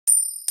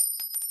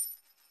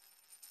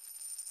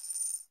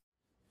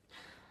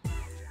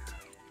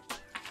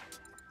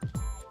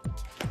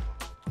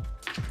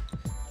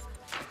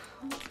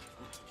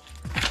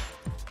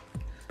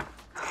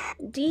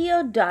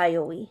Dear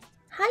Diary,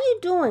 how you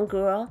doing,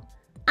 girl?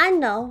 I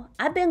know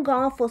I've been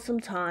gone for some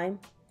time,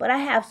 but I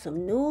have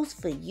some news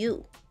for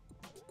you.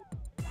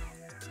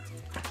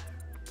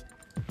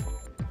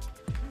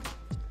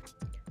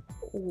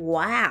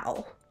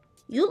 Wow,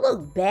 you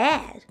look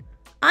bad.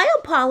 I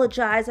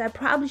apologize, I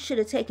probably should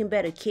have taken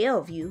better care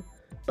of you.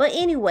 But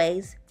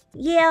anyways,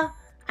 yeah,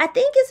 I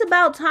think it's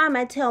about time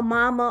I tell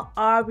Mama,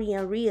 Ari,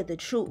 and Rhea the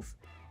truth.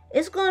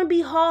 It's gonna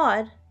be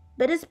hard,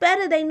 but it's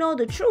better they know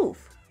the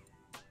truth.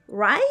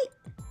 Right?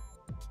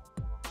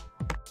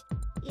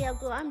 Yeah,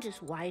 girl, I'm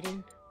just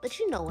whiting, but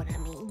you know what I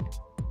mean.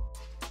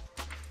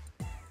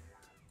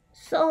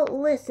 So,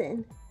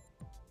 listen.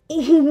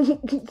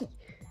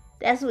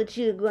 That's what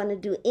you're gonna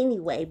do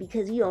anyway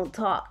because you don't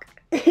talk.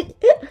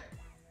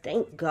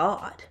 Thank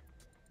God.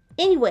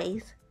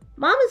 Anyways,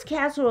 Mama's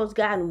casserole's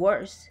gotten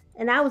worse,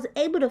 and I was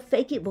able to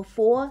fake it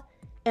before,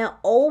 and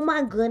oh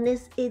my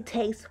goodness, it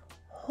tastes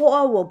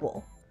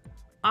horrible.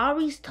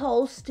 Ari's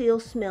toes still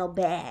smell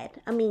bad.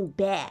 I mean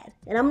bad,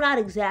 and I'm not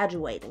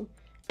exaggerating.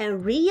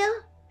 And Rhea,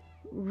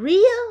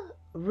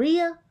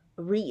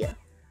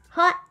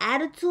 her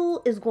attitude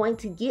is going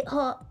to get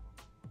her.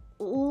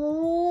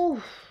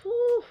 Ooh.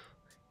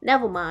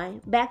 Never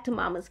mind. Back to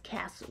Mama's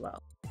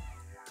casserole.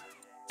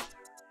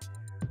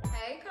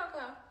 Hey,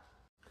 Coco.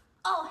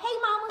 Oh, hey,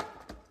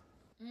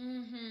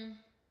 Mama.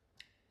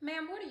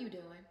 Ma'am, what are you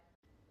doing?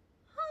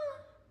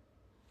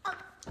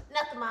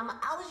 Nothing, Mama.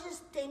 I was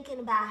just thinking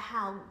about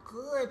how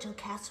good your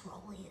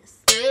casserole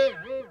is.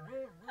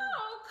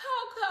 Oh,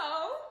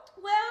 Coco.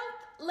 Well,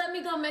 let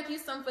me go make you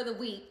some for the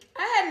week.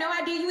 I had no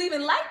idea you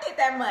even liked it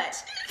that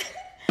much.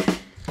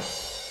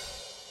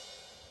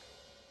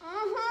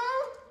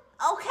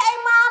 Okay,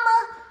 Mama.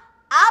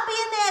 I'll be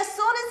in there as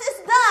soon as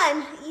it's done.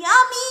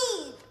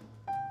 Yummy.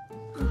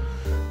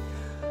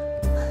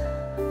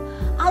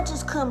 I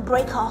just couldn't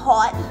break her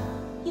heart.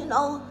 You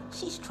know,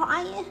 she's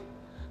trying.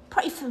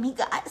 Pray for me,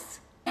 guys.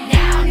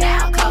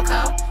 Now, Coco.